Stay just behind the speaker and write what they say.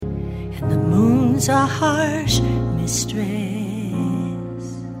and the moon's a harsh mistress.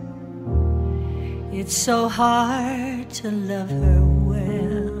 It's so hard to love her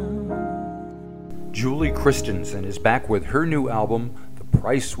well. Julie Christensen is back with her new album, The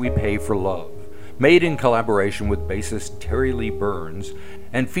Price We Pay for Love, made in collaboration with bassist Terry Lee Burns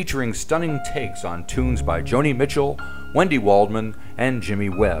and featuring stunning takes on tunes by Joni Mitchell, Wendy Waldman, and Jimmy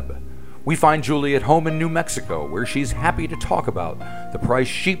Webb. We find Julie at home in New Mexico, where she's happy to talk about the price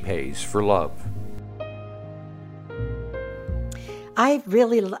she pays for love. I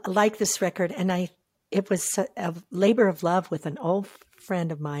really like this record, and it was a labor of love with an old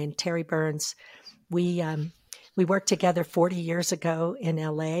friend of mine, Terry Burns. We worked together 40 years ago in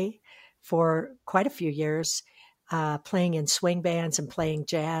LA for quite a few years, playing in swing bands and playing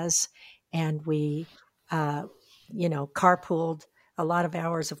jazz. And we, carpooled, a lot of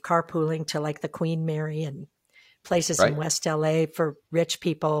hours of carpooling to like the Queen Mary and places in West LA for rich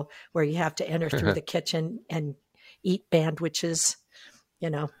people where you have to enter through the kitchen and eat bandwiches,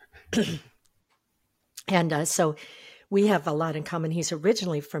 And so we have a lot in common. He's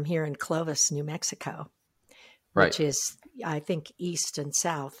originally from here in Clovis, New Mexico, which is, I think, east and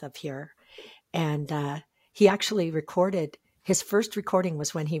south of here. And he actually recorded, his first recording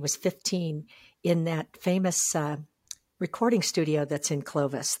was when he was 15 in that famous recording studio that's in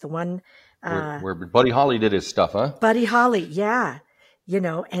Clovis. The one where Buddy Holly did his stuff, huh? Buddy Holly, yeah.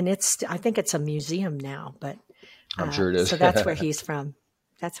 And I think it's a museum now, but I'm sure it is. So that's where he's from.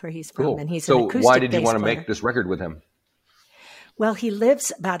 That's where he's from. Cool. And he's so an acoustic why did you want to player. make this record with him? Well, he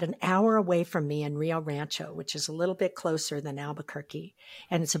lives about an hour away from me in Rio Rancho, which is a little bit closer than Albuquerque.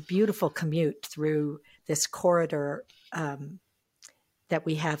 And it's a beautiful commute through this corridor that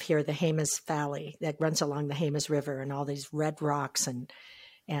we have here, the Jemez Valley, that runs along the Jemez River, and all these red rocks and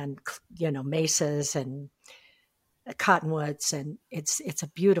mesas and cottonwoods. And it's a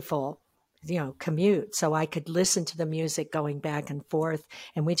beautiful commute. So I could listen to the music going back and forth.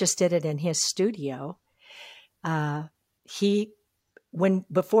 And we just did it in his studio. Before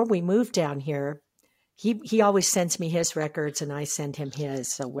we moved down here, he always sends me his records and I send him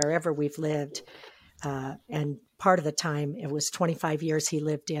his. So wherever we've lived, and part of the time, it was 25 years he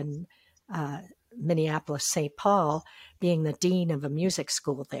lived in Minneapolis, St. Paul, being the dean of a music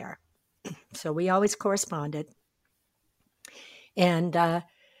school there. So we always corresponded. And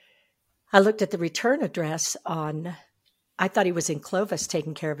I looked at the return address I thought he was in Clovis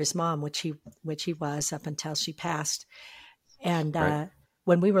taking care of his mom, which he was up until she passed. And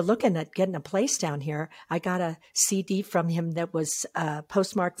when we were looking at getting a place down here, I got a CD from him that was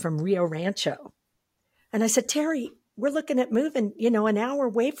postmarked from Rio Rancho. And I said, Terry, we're looking at moving, an hour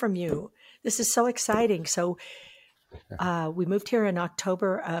away from you. This is so exciting. So we moved here in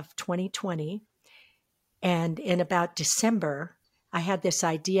October of 2020. And in about December, I had this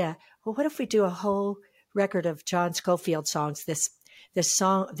idea, well, what if we do a whole record of John Scofield songs? This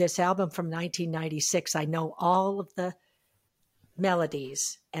album from 1996, I know all of the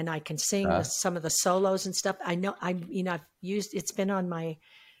melodies and I can sing some of the solos and stuff. I know I've used, it's been on my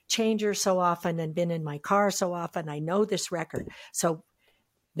changer so often and been in my car so often. I know this record. So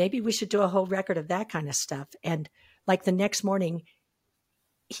maybe we should do a whole record of that kind of stuff. And like the next morning,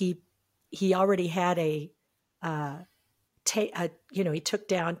 he already had he took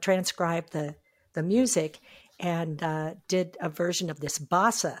down, transcribed the music and did a version of this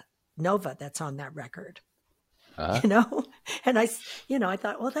bossa nova that's on that record. And I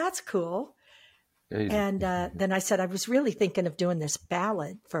thought, well, that's cool. And then I said, I was really thinking of doing this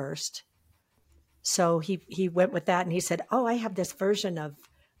ballad first. So he went with that and he said, oh, I have this version of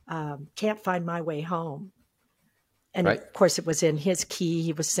Can't Find My Way Home. And of course it was in his key.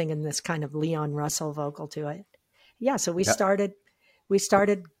 He was singing this kind of Leon Russell vocal to it. Yeah. So we started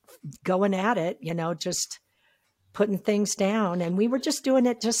going at it, just putting things down, and we were just doing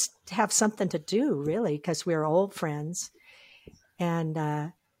it just to have something to do, really, because we were old friends. And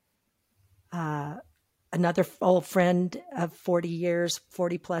another old friend of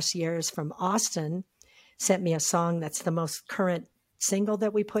 40 plus years from Austin sent me a song that's the most current single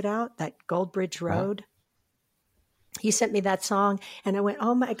that we put out, that Gold Bridge Road. He sent me that song and I went,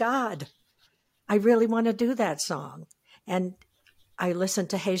 oh my God, I really want to do that song. And I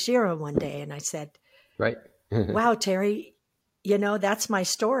listened to Hejira one day and I said, wow, Terry, that's my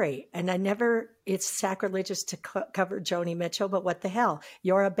story. And it's sacrilegious to cover Joni Mitchell, but what the hell?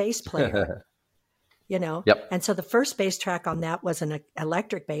 You're a bass player, Yep. And so the first bass track on that was an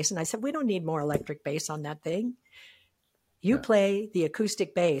electric bass. And I said, we don't need more electric bass on that thing. You play the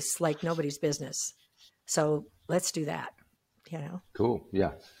acoustic bass like nobody's business. So let's do that, Cool.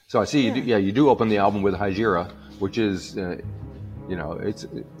 Yeah. So I see you do open the album with Hejira, which is, it's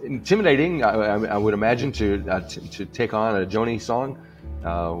intimidating. I would imagine to take on a Joni song.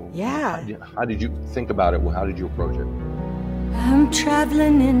 Yeah. How did you think about it? How did you approach it? I'm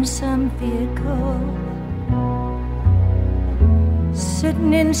traveling in some vehicle,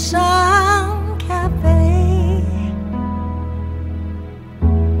 sitting in some cafe,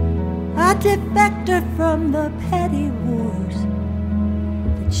 a defector from the petty wars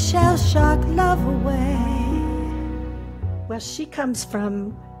that shell-shock love away. Well, she comes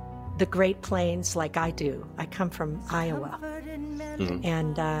from the Great Plains like I do. I come from Iowa.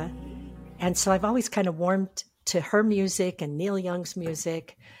 And so I've always kind of warmed to her music and Neil Young's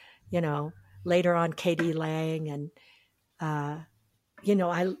music, later on K.D. Lang.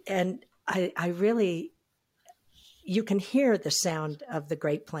 And, I really, you can hear the sound of the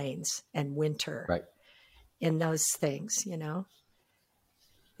Great Plains and winter in those things,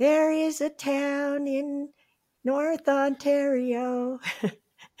 There is a town in North Ontario.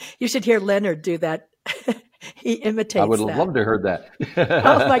 You should hear Leonard do that. He imitates that. I would have loved to heard that.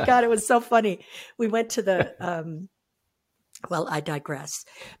 Oh my God, it was so funny. We went to the, well, I digress.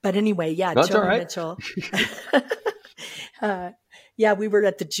 But anyway, Joni Mitchell. We were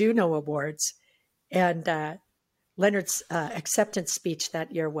at the Juno Awards, and Leonard's acceptance speech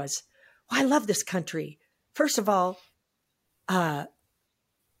that year was, I love this country. First of all, the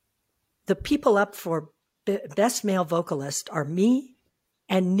people up for Best Male Vocalist are me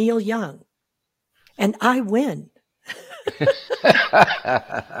and Neil Young. And I win. Yep.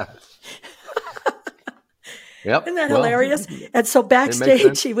 Isn't that hilarious? And so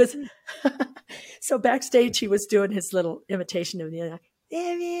backstage he was doing his little imitation of the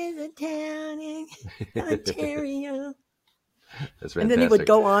there is a town in Ontario. That's fantastic. And then he would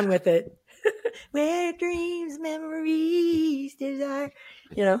go on with it. Where dreams, memories, desire,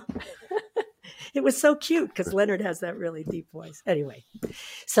 It was so cute because Leonard has that really deep voice. Anyway,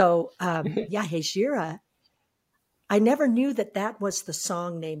 so Hejira. I never knew that was the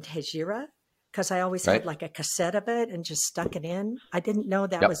song named Hejira because I always had like a cassette of it and just stuck it in. I didn't know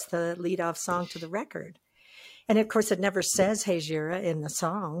that was the lead-off song to the record. And of course, it never says Hejira in the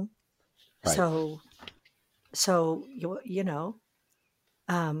song. Right. So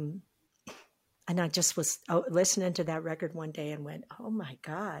and I just was listening to that record one day and went, oh my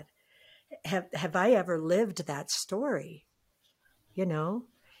God. Have I ever lived that story?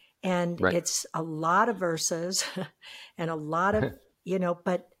 And it's a lot of verses and a lot of,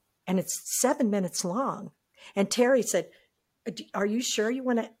 and it's 7 minutes long. And Terry said, are you sure you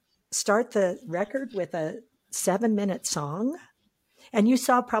want to start the record with a 7-minute song? And you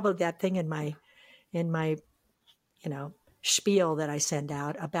saw probably that thing in my, spiel that I send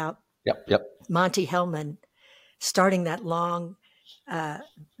out about Monty Hellman starting that long,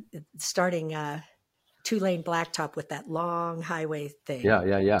 two-lane blacktop with that long highway thing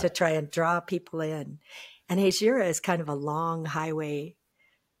to try and draw people in. And Hejira is kind of a long highway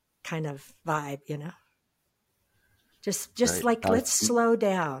kind of vibe, Just like, let's slow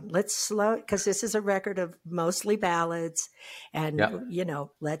down. Because this is a record of mostly ballads. And,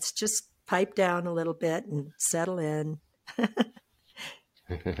 let's just pipe down a little bit and settle in.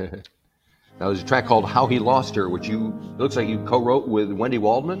 Now, there's a track called How He Lost Her, which looks like you co-wrote with Wendy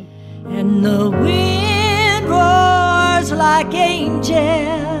Waldman. And the wind roars like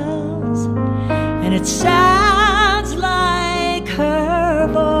angels, and it sounds like her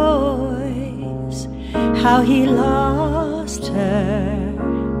voice. How he lost her,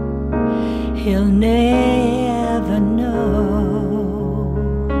 he'll never know.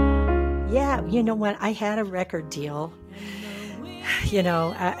 Yeah, you know what? I had a record deal.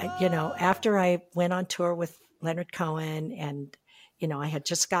 After I went on tour with Leonard Cohen and, I had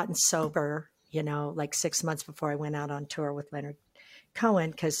just gotten sober, like 6 months before I went out on tour with Leonard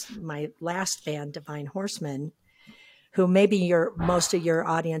Cohen, because my last band, Divine Horsemen, who maybe most of your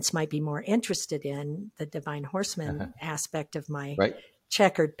audience might be more interested in, the Divine Horsemen aspect of my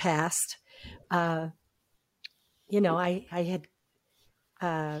checkered past. I had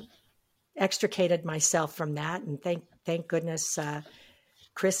extricated myself from that, and thank goodness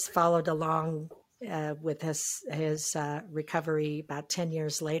Chris followed along with his recovery about 10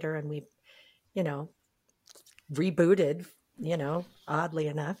 years later, and we, rebooted, oddly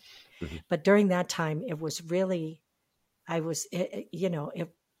enough. Mm-hmm. But during that time, it was really, I was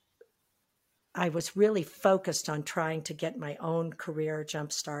really focused on trying to get my own career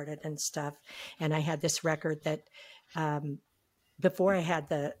jump started and stuff. And I had this record that before I had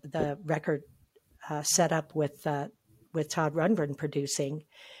the record set up with Todd Rundgren producing,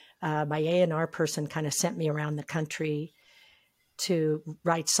 my A&R person kind of sent me around the country to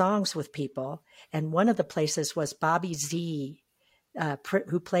write songs with people. And one of the places was Bobby Z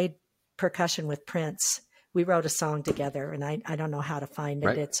who played percussion with Prince. We wrote a song together, and I don't know how to find it.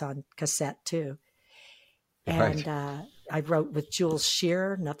 Right. It's on cassette too. Right. And I wrote with Jules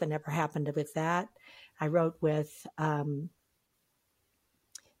Shear. Nothing ever happened with that. I wrote with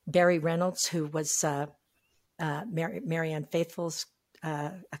Barry Reynolds, who was Marianne Faithfull's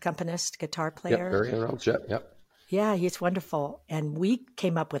accompanist, guitar player. Yep, Barry Reynolds. Yep. Yeah, he's wonderful. And we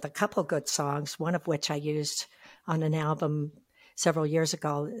came up with a couple good songs, one of which I used on an album several years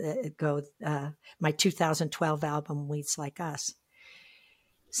ago, my 2012 album, Weeds Like Us,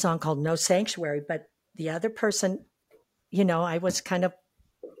 song called No Sanctuary. But the other person, I was kind of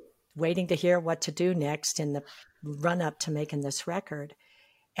waiting to hear what to do next in the run up to making this record.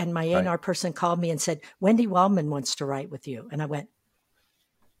 And my A&R person called me and said, Wendy Waldman wants to write with you. And I went,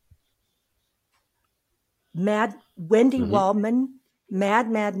 Mad Wendy Waldman,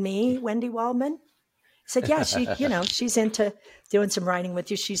 mad me, Wendy Waldman. I said, yeah, she's into doing some writing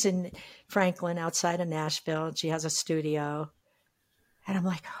with you. She's in Franklin outside of Nashville, and she has a studio. And I'm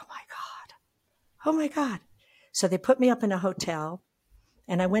like, oh my God. So they put me up in a hotel,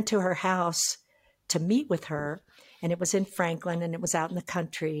 and I went to her house to meet with her, and it was in Franklin, and it was out in the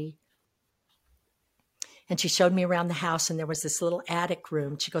country. And she showed me around the house, and there was this little attic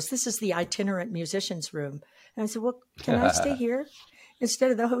room. She goes, this is the itinerant musician's room. And I said, well, can I stay here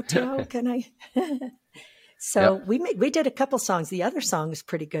instead of the hotel? Can I? So we did a couple songs. The other song is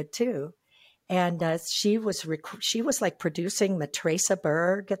pretty good too. And she was like producing Matresa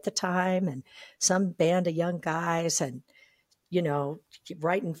Berg at the time, and some band of young guys, and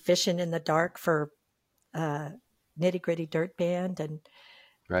writing Fishing in the Dark for Nitty Gritty Dirt Band. And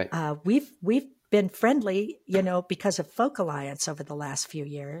we've been friendly, because of Folk Alliance over the last few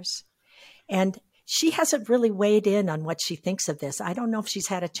years. And she hasn't really weighed in on what she thinks of this. I don't know if she's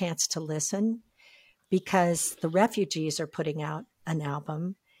had a chance to listen, because the Refugees are putting out an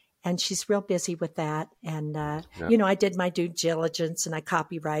album, and she's real busy with that. And, I did my due diligence, and I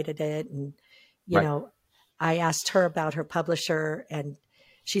copyrighted it. And, I asked her about her publisher, and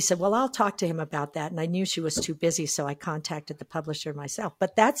she said, well, I'll talk to him about that. And I knew she was too busy, so I contacted the publisher myself.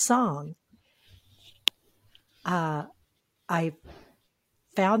 But that song, I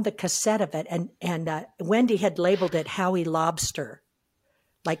found the cassette of it, and Wendy had labeled it Howie Lobster,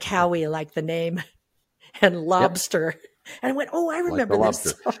 like Howie, like the name, and Lobster. Yep. And I went, oh, I remember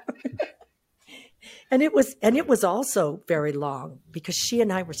this song. And it was also very long, because she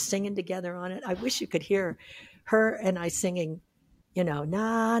and I were singing together on it. I wish you could hear her and I singing, na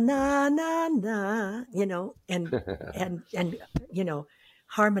na na na, and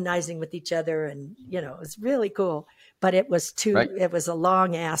harmonizing with each other, and it was really cool. But it was it was a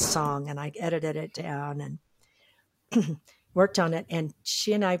long ass song, and I edited it down and worked on it. And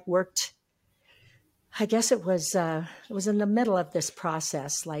she and I worked, I guess it was in the middle of this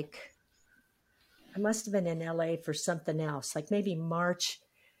process. Like, I must have been in LA for something else, like maybe March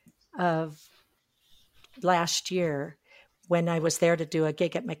of last year, when I was there to do a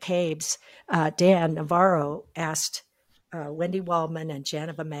gig at McCabe's. Dan Navarro asked Wendy Waldman and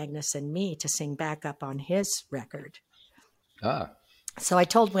Janova Magnus and me to sing backup on his record. So I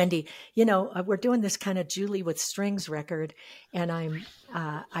told Wendy, we're doing this kind of Julie with strings record, and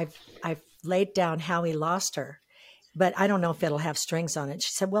I've laid down Howie Lost Her, but I don't know if it'll have strings on it.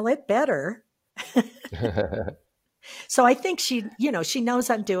 She said, well, it better. So I think she knows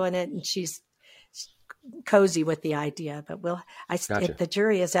I'm doing it, and she's cozy with the idea, but gotcha. The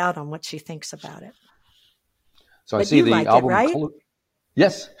jury is out on what she thinks about it. So I see the album, right?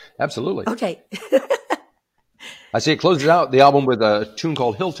 Yes, absolutely. Okay. I see it closes out the album with a tune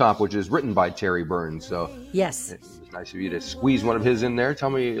called Hilltop, which is written by Terry Burns. So yes, it's nice of you to squeeze one of his in there. Tell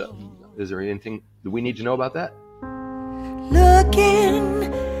me, is there anything that we need to know about that?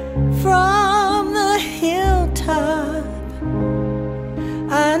 Looking from the hilltop,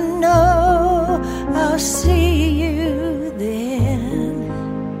 I know I'll see you then.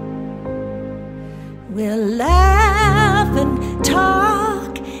 We'll laugh and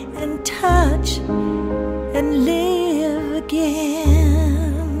talk and touch and live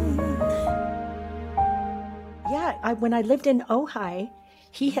again. Yeah, when I lived in Ojai,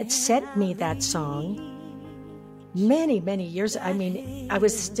 he had sent me that song many, many years. I mean, I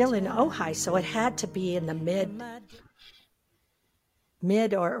was still in Ojai, so it had to be in the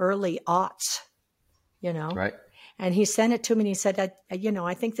mid or early aughts, Right. And he sent it to me, and he said,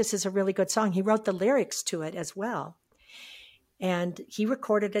 I think this is a really good song. He wrote the lyrics to it as well. And he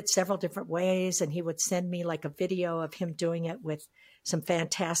recorded it several different ways, and he would send me like a video of him doing it with some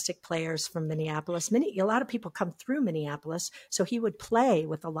fantastic players from Minneapolis. A lot of people come through Minneapolis, so he would play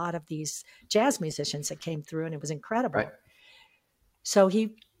with a lot of these jazz musicians that came through, and it was incredible. So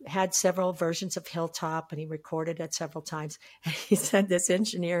he had several versions of Hilltop, and he recorded it several times. And he said this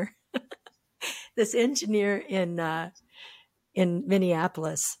engineer in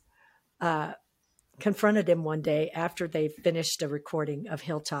Minneapolis confronted him one day after they finished a recording of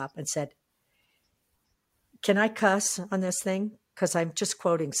Hilltop and said, "Can I cuss on this thing? Because I'm just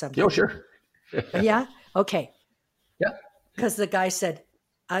quoting something." Oh, sure. Yeah? Okay. Yeah. Because the guy said,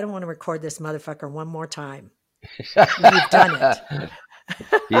 "I don't want to record this motherfucker one more time. You've done it."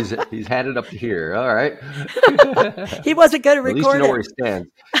 He's had it up to here. All right. He wasn't going to At record least you know it. where he stands.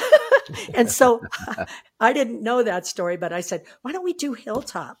 And so I didn't know that story, but I said, why don't we do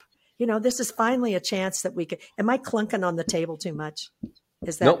Hilltop? This is finally a chance that we could. Am I clunking on the table too much?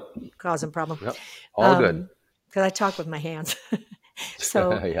 Is that causing a problem? Nope. All good. Because I talk with my hands.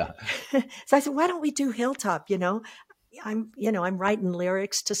 So, yeah. So I said, why don't we do Hilltop? I'm writing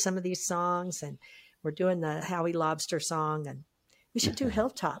lyrics to some of these songs, and we're doing the Howie Lobster song, and we should do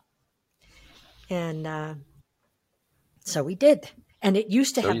Hilltop. And so we did. And it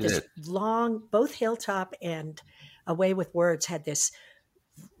used to have this long, both Hilltop and Away with Words had this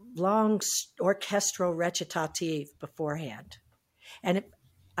long orchestral recitative beforehand. And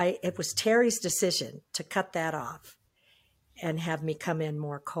it was Terry's decision to cut that off and have me come in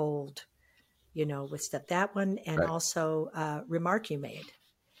more cold, with stuff. That one, and also Remark You Made.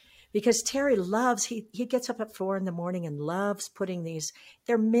 Because Terry loves, he gets up at 4 a.m. and loves putting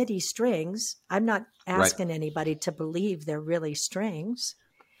they're MIDI strings. I'm not asking anybody to believe they're really strings.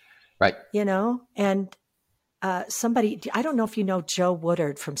 Right. And somebody, I don't know if you know Joe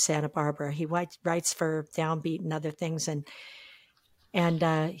Woodard from Santa Barbara. He writes for Downbeat and other things. And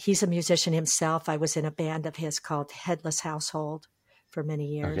he's a musician himself. I was in a band of his called Headless Household for many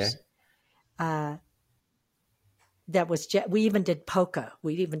years. Okay. We even did polka.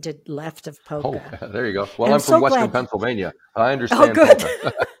 We even did Left of Polka. Oh, there you go. Well, I'm from Western Pennsylvania. I understand. Oh, good.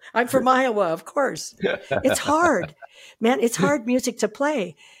 I'm from Iowa, of course. It's hard, man. It's hard music to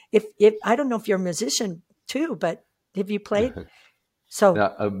play. If I don't know if you're a musician too, but have you played? So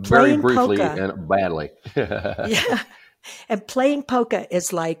very briefly polka, and badly. Yeah, and playing polka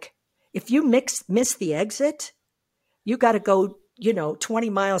is like if you miss the exit, you got to go 20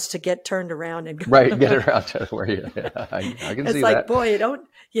 miles to get turned around and go. Right, get it around to where you. I can see that. It's like, boy, don't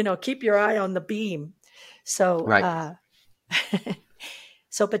keep your eye on the beam. So,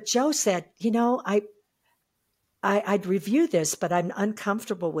 but Joe said, I'd review this, but I'm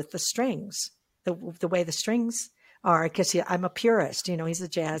uncomfortable with the strings, the way the strings are, because I'm a purist. He's a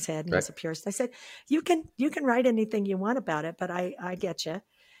jazz head and he's a purist. I said, you can write anything you want about it, but I get you.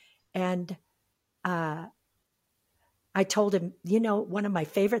 And I told him, one of my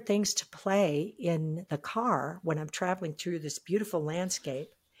favorite things to play in the car when I'm traveling through this beautiful landscape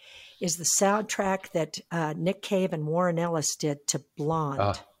is the soundtrack that Nick Cave and Warren Ellis did to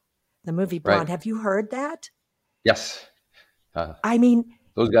Blonde, the movie Blonde. Right. Have you heard that? Yes. I mean,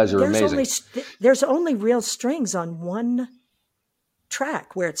 those guys are amazing. There's only real strings on one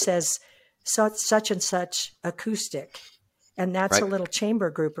track where it says such and such acoustic, and that's a little chamber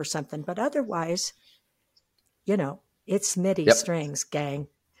group or something. But otherwise, it's MIDI strings, gang.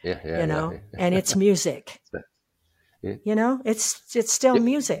 Yeah. And it's music. It's still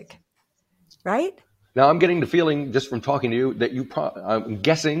music, right? Now I'm getting the feeling just from talking to you that I'm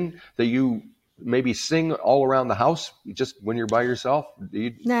guessing that you maybe sing all around the house just when you're by yourself.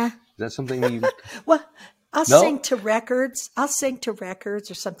 Nah. Is that something you? Well, I'll sing to records. I'll sing to records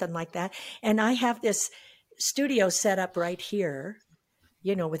or something like that. And I have this studio set up right here,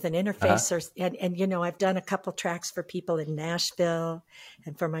 with an interface, and I've done a couple tracks for people in Nashville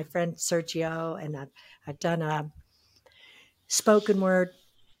and for my friend Sergio, and I've done a spoken word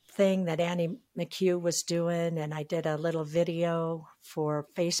thing that Annie McHugh was doing, and I did a little video for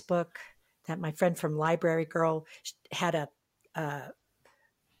Facebook that my friend from Library Girl had a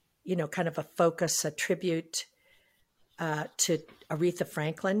kind of a focus, a tribute to Aretha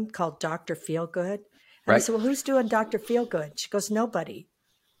Franklin called Dr. Feelgood. And I said, well, who's doing Dr. Feelgood? She goes, nobody.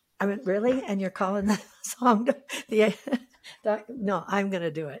 I went, really? And you're calling the song no, I'm going to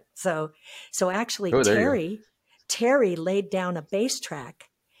do it. So actually Terry laid down a bass track,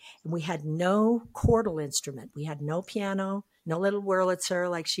 and we had no chordal instrument. We had no piano, no little Wurlitzer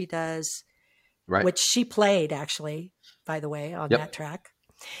like she does, which she played actually, by the way, on that track.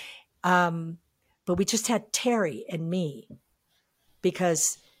 But we just had Terry and me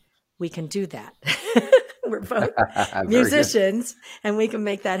because we can do that. We're both musicians and we can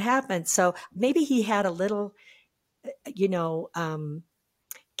make that happen. So maybe he had a little,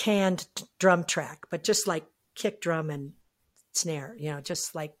 canned drum track, but just like kick drum and snare,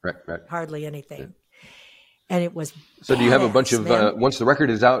 just like hardly anything. and it was. So do you have a bunch of, man. once the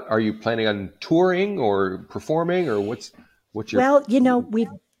record is out, are you planning on touring or performing, or what's your? Well, we've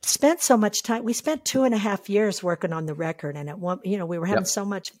spent so much time. We spent 2.5 years working on the record, and we were having so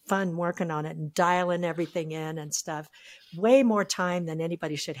much fun working on it and dialing everything in and stuff. Way more time than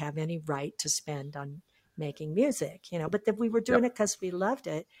anybody should have any right to spend on making music, but we were doing it because we loved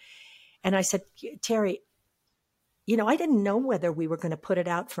it. And I said, Terry, I didn't know whether we were going to put it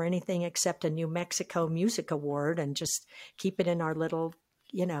out for anything except a New Mexico Music Award and just keep it in our little,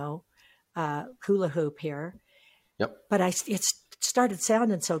 hula hoop here. Yep. But it started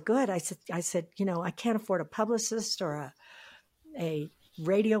sounding so good. I said, I can't afford a publicist or a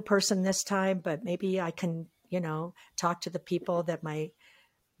radio person this time, but maybe I can, talk to the people that my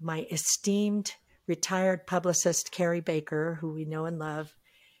esteemed retired publicist, Carrie Baker, who we know and love,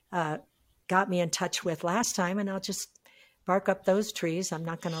 got me in touch with last time, and I'll just bark up those trees. I'm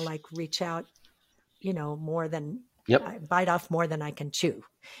not going to reach out, more than bite off more than I can chew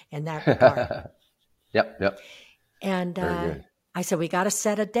in that regard. Yep. And I said, we got to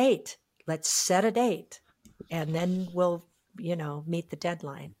set a date. Let's set a date, and then we'll, meet the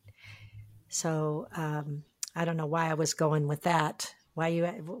deadline. So I don't know why I was going with that.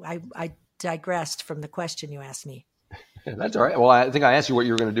 I digressed from the question you asked me. That's all right. Well, I think I asked you what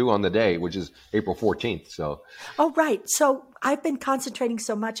you were going to do on the day, which is April 14th. So. Oh, right. So I've been concentrating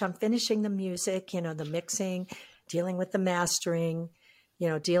so much on finishing the music, the mixing, dealing with the mastering,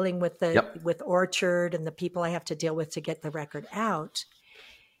 dealing with with Orchard and the people I have to deal with to get the record out.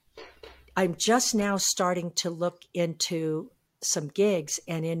 I'm just now starting to look into some gigs,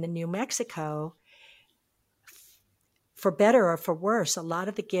 and in New Mexico, for better or for worse, a lot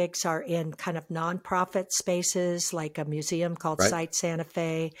of the gigs are in kind of nonprofit spaces, like a museum called Site Santa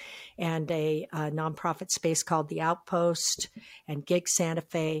Fe and a nonprofit space called The Outpost and Gig Santa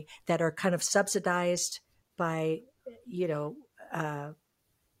Fe, that are kind of subsidized by,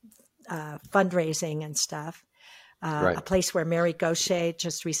 fundraising and stuff. A place where Mary Gaucher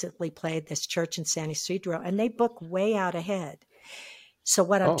just recently played, this church in San Isidro, and they book way out ahead. So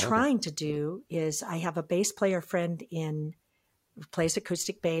what I'm trying to do is, I have a bass player friend who plays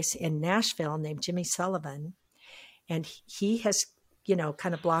acoustic bass in Nashville named Jimmy Sullivan. And he has,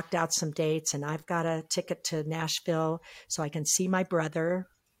 kind of blocked out some dates, and I've got a ticket to Nashville so I can see my brother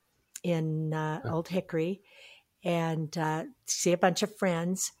in Old Hickory and see a bunch of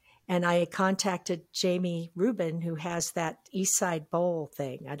friends. And I contacted Jamie Rubin, who has that East Side Bowl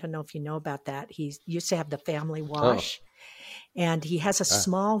thing. I don't know if you know about that. He used to have the Family Wash. And he has a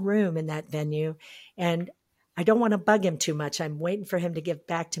small room in that venue, and I don't want to bug him too much. I'm waiting for him to give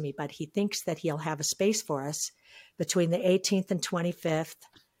back to me, but he thinks that he'll have a space for us between the 18th and 25th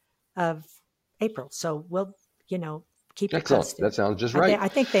of April. So we'll, keep it posted. That sounds just right. I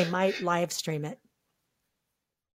think they might live stream it.